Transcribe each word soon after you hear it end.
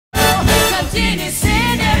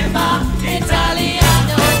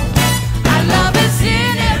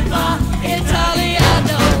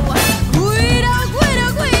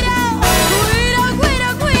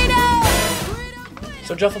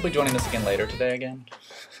Jeff will be joining us again later today again.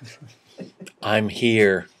 I'm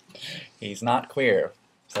here. He's not queer,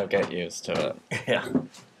 so get used to it. Yeah.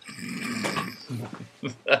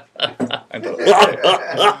 I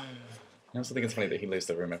also think it's funny that he leaves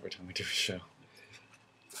the room every time we do a show.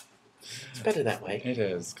 It's better that way. It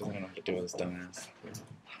is, because I don't know what to do with his dumbass.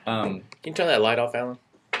 Can you turn that light off, Alan?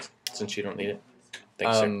 Since you don't need it.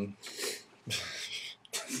 Thanks, sir.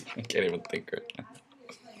 I can't even think right now.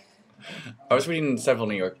 I was reading several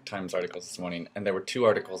New York Times articles this morning, and there were 2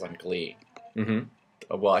 articles on Glee.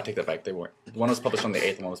 Mm-hmm. Well, I take that back. They weren't. One was published on the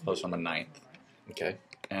 8th, and one was published on the 9th. Okay.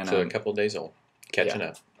 And, so a couple of days old. Catching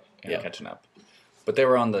up. Yeah, catching up. But they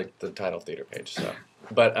were on the title theater page. So,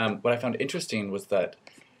 but what I found interesting was that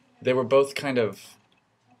they were both kind of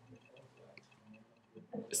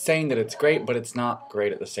saying that it's great, but it's not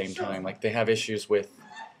great at the same time. Like, they have issues with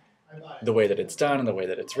the way that it's done and the way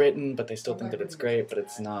that it's written, but they still think that it's great, but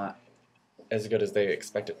it's not as good as they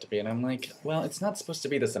expect it to be. And I'm like, well, it's not supposed to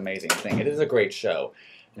be this amazing thing. It is a great show.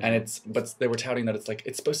 And but they were touting that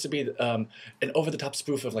it's supposed to be an over-the-top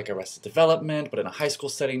spoof of like Arrested Development, but in a high school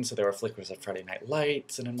setting, so there are flickers of Friday Night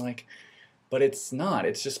Lights, and I'm like, but it's not.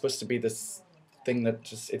 It's just supposed to be this thing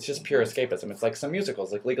that it's just pure escapism. It's like some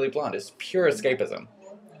musicals, like Legally Blonde, is pure escapism.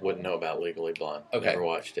 Wouldn't know about Legally Blonde. Okay. Never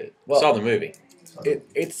watched it. Well, saw the movie.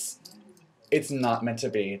 It's not meant to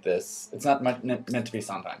be this. It's not meant to be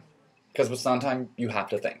Sondheim, because with Sondheim you have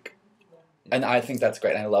to think. And I think that's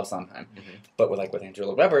great, and I love Sondheim. Mm-hmm. But with Andrew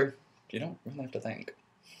Lloyd Webber, you don't really have to think.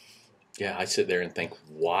 Yeah, I sit there and think,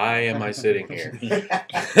 why am I sitting here?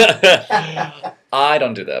 I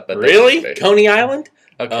don't do that. But really? Coney Island?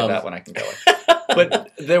 Okay, that one I can go with.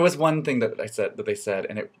 But there was one thing that they said,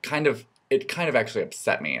 and it kind of actually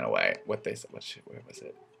upset me in a way. What they said, where was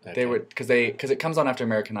it? Okay. They were because it comes on after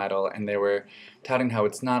American Idol, and they were touting how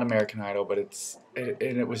it's not American Idol, but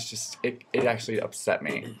it was just it actually upset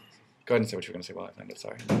me. Go ahead and say what you were going to say while I find it.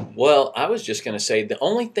 Sorry. Well, I was just going to say the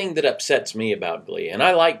only thing that upsets me about Glee, and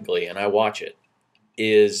I like Glee and I watch it,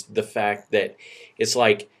 is the fact that it's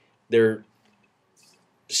like the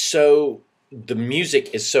music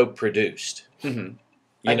is so produced. Mm-hmm.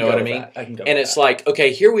 You know what I mean? I can go and with it's that. like,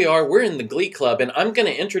 okay, here we are. We're in the Glee Club, and I'm going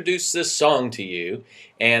to introduce this song to you.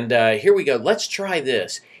 And here we go. Let's try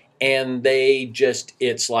this. And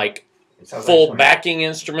it's like full backing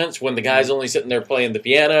instruments when the guy's only sitting there playing the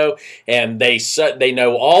piano, and they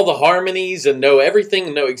know all the harmonies and know everything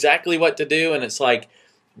and know exactly what to do, and it's like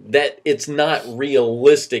that it's not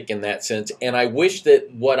realistic in that sense. And I wish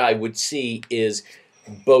that what I would see is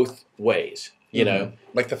both ways, you know,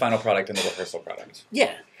 like the final product and the rehearsal product.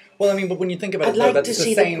 Yeah. Well, I mean, but when you think about I'd like to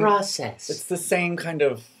see the process. It's the same kind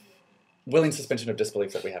of willing suspension of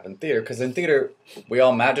disbelief that we have in theater, because in theater we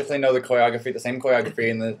all magically know the same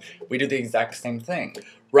choreography, and we do the exact same thing.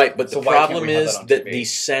 Right, but so the problem is that the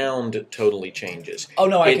sound totally changes. Oh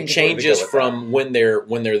no, it changes from when they're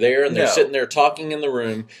there and they're sitting there talking in the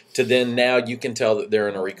room to then now you can tell that they're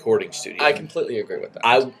in a recording studio. I completely agree with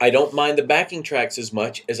that. I don't mind the backing tracks as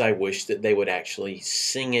much as I wish that they would actually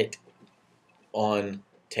sing it on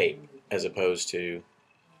tape as opposed to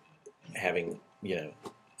having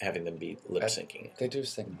them be lip syncing. They do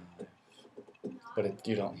sing, but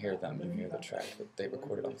you don't hear them. You hear the track that they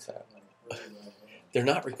recorded on set. They're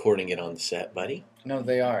not recording it on the set, buddy. No,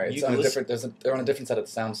 they are. It's on a different. They're on a different set of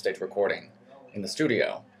the soundstage recording in the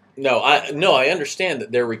studio. No, I understand that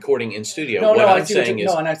they're recording in studio. No, what I'm saying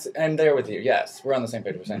is, and they're with you. Yes, we're on the same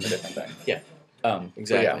page. We're saying a different thing. Yeah.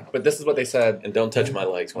 Exactly. But this is what they said. And don't touch my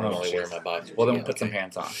legs when I'm only wearing my boxers. Well, then put some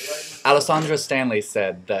pants on. Alessandra Stanley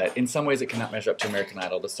said that in some ways it cannot measure up to American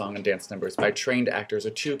Idol. The song and dance numbers by trained actors are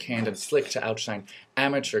too canned and slick to outshine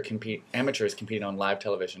amateurs competing on live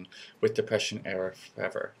television with Depression era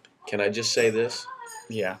forever. Can I just say this?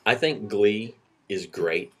 Yeah. I think Glee is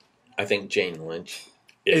great. I think Jane Lynch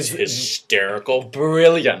is hysterical.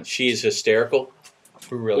 Brilliant. She is hysterical.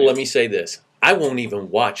 Brilliant. Let me say this. I won't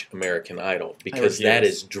even watch American Idol because that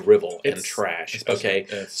is drivel and trash, okay?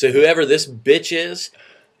 So whoever this bitch is,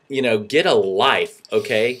 get a life,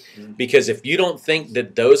 okay? Because if you don't think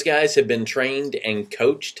that those guys have been trained and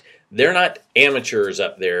coached, they're not amateurs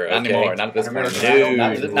up there, okay? Not anymore. Not at this point. Dude,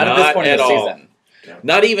 not at this point in the season.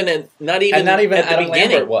 Not even at the Adam beginning.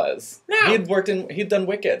 Lambert was. No. He'd done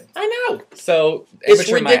Wicked. I know. So It's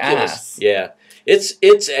amateur ridiculous. my ass. Yeah.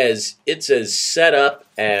 It's as set up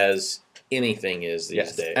as anything is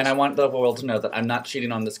these days. And I want the world to know that I'm not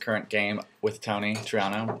cheating on this current game with Tony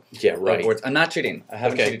Triano. Yeah, right. I'm not cheating. I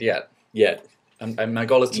haven't cheated yet. Yet. My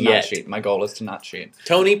goal is to not cheat. My goal is to not cheat.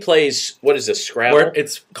 Tony plays, what is this, Scrabble?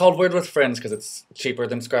 It's called Word with Friends because it's cheaper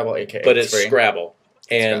than Scrabble, aka but it's free. Scrabble.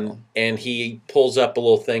 Scrabble. and he pulls up a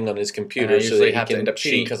little thing on his And computer I so usually that have he to can end up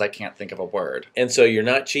cheating cheat. because I can't think of a word. And so you're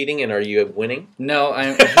not cheating, and are you winning? No,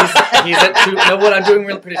 he's at 2. No, what I'm doing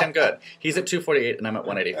really pretty damn good. He's at 248 and I'm at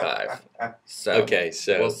 185. So Okay,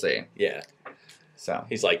 so we'll see. yeah, So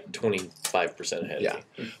he's like 25% ahead yeah, of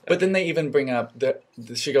you. but then they even bring up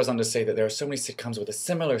she goes on to say that there are so many sitcoms with a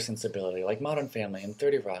similar sensibility, like Modern Family and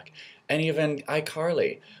 30 Rock, and even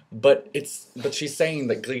iCarly. But she's saying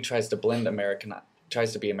that Glee tries to blend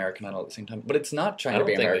tries to be American Idol at the same time, but it's not trying I to don't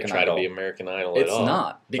be think American they try Idol. to be American Idol at It's all.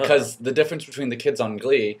 not, because the difference between the kids on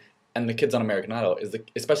Glee and the kids on American Idol is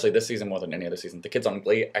especially this season more than any other season, the kids on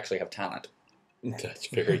Glee actually have talent. That's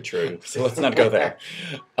very true. So let's not go there.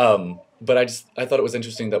 But I thought it was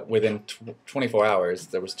interesting that within 24 hours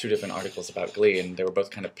there was 2 different articles about Glee, and they were both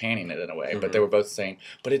kind of panning it in a way, but they were both saying,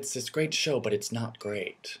 but it's this great show, but it's not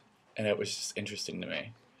great. And it was just interesting to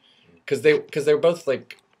me. Because they were both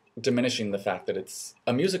like diminishing the fact that it's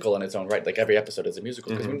a musical in its own right. Like every episode is a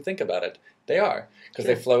musical. Because when you think about it, they are. Because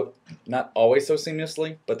they float not always so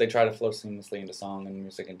seamlessly, but they try to flow seamlessly into song and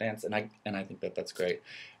music and dance. And I think that's great.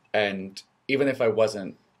 And even if I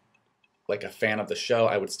wasn't like a fan of the show,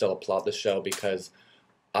 I would still applaud the show because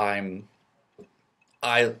I'm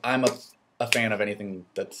a fan of anything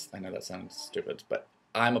that's, I know that sounds stupid, but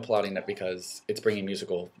I'm applauding it because it's bringing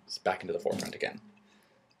musicals back into the forefront again.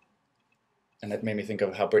 And it made me think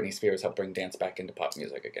of how Britney Spears helped bring dance back into pop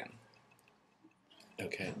music again.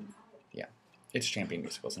 Okay. Yeah. It's championing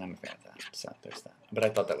musicals, and I'm a fan of that. So there's that. But I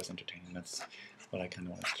thought that was entertaining. That's what I kind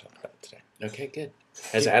of wanted to talk about today. Okay, good.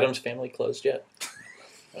 Has Adam's Family closed yet?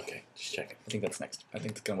 Okay, just checking. I think that's next. I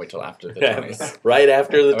think it's going to wait till after the Tonys. Right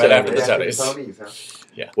after the Right after the Tonys. Tonys. Huh?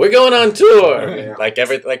 Yeah. We're going on tour. Yeah. like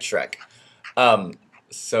Shrek.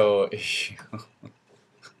 So...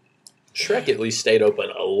 Shrek at least stayed open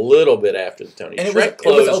a little bit after the Tonys. And it Shrek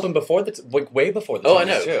was open before way before the Tonys, Oh, I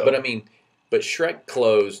know, too. but Shrek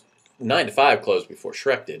closed. 9 to 5 closed before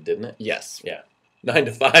Shrek did, didn't it? Yes. Yeah. 9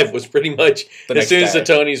 to 5 was pretty much The as next soon as the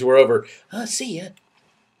day. Tonys were over. See ya.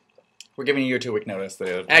 We're giving you your 2-week notice.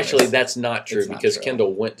 Actually, that's not true It's not because true.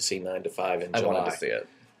 Kendall went to see 9 to 5 in I July. wanted to see it.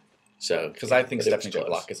 So Because I think but it was Stephanie J. close.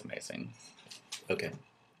 Block is amazing. Okay.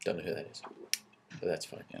 Don't know who that is. But that's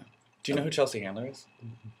fine. Yeah. Do you know who Chelsea Handler is?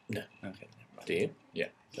 No. Okay. Do you? Yeah.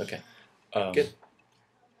 Okay. Good.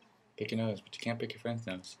 Pick your nose, but you can't pick your friend's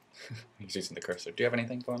nose. He's using the cursor. Do you have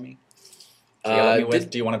anything for me? Do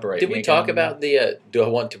you want to berate Did me we talk again? about the, do I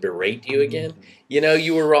want to berate you again? You know,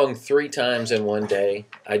 you were wrong 3 times in one day.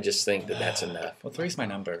 I just think that that's enough. Well, 3's my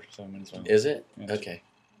number, so I might as well. Is it? Yeah. Okay.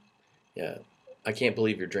 Yeah. I can't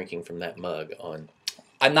believe you're drinking from that mug on.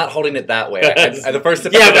 I'm not holding it that way. The first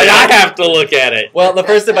sip Yeah, I but did, I have to look at it. Well, the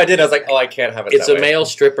first sip I did, I was like, oh, I can't have it It's that a way. male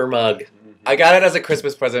stripper mug. I got it as a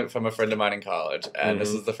Christmas present from a friend of mine in college, and this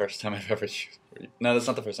Mhm. is the first time I've ever... No, that's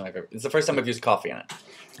not the first time I've ever... It's the first time I've used coffee in it.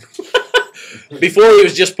 Before he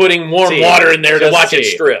was just putting warm Tea. water in there to Just watch it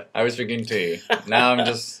tea. strip. I was drinking tea. Now I'm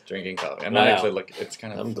just drinking coffee. I'm not Wow. actually looking... It's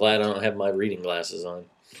kind of... I'm glad I don't have my reading glasses on.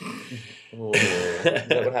 Ooh. Is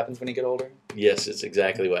that what happens when you get older? Yes, it's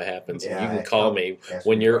exactly what happens. And Yeah, you can I call know. me Yes,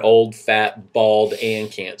 when we you're are. old, fat, bald, and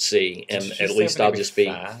can't see. And Did you at say least I'm I'll gonna just be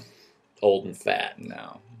fat? old and fat.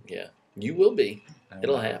 No. Yeah. You will be. I don't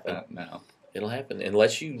It'll know about happen. that. No. It'll happen.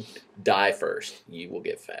 Unless you die first, you will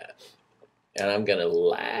get fat. And I'm going to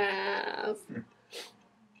laugh.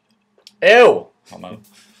 Ew! Hold on.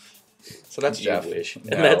 So that's You Jeff. wish. And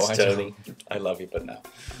No, that's I don't. Tony. I love you, but no.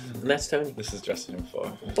 And that's Tony. This is dressing room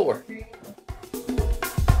 4. 4.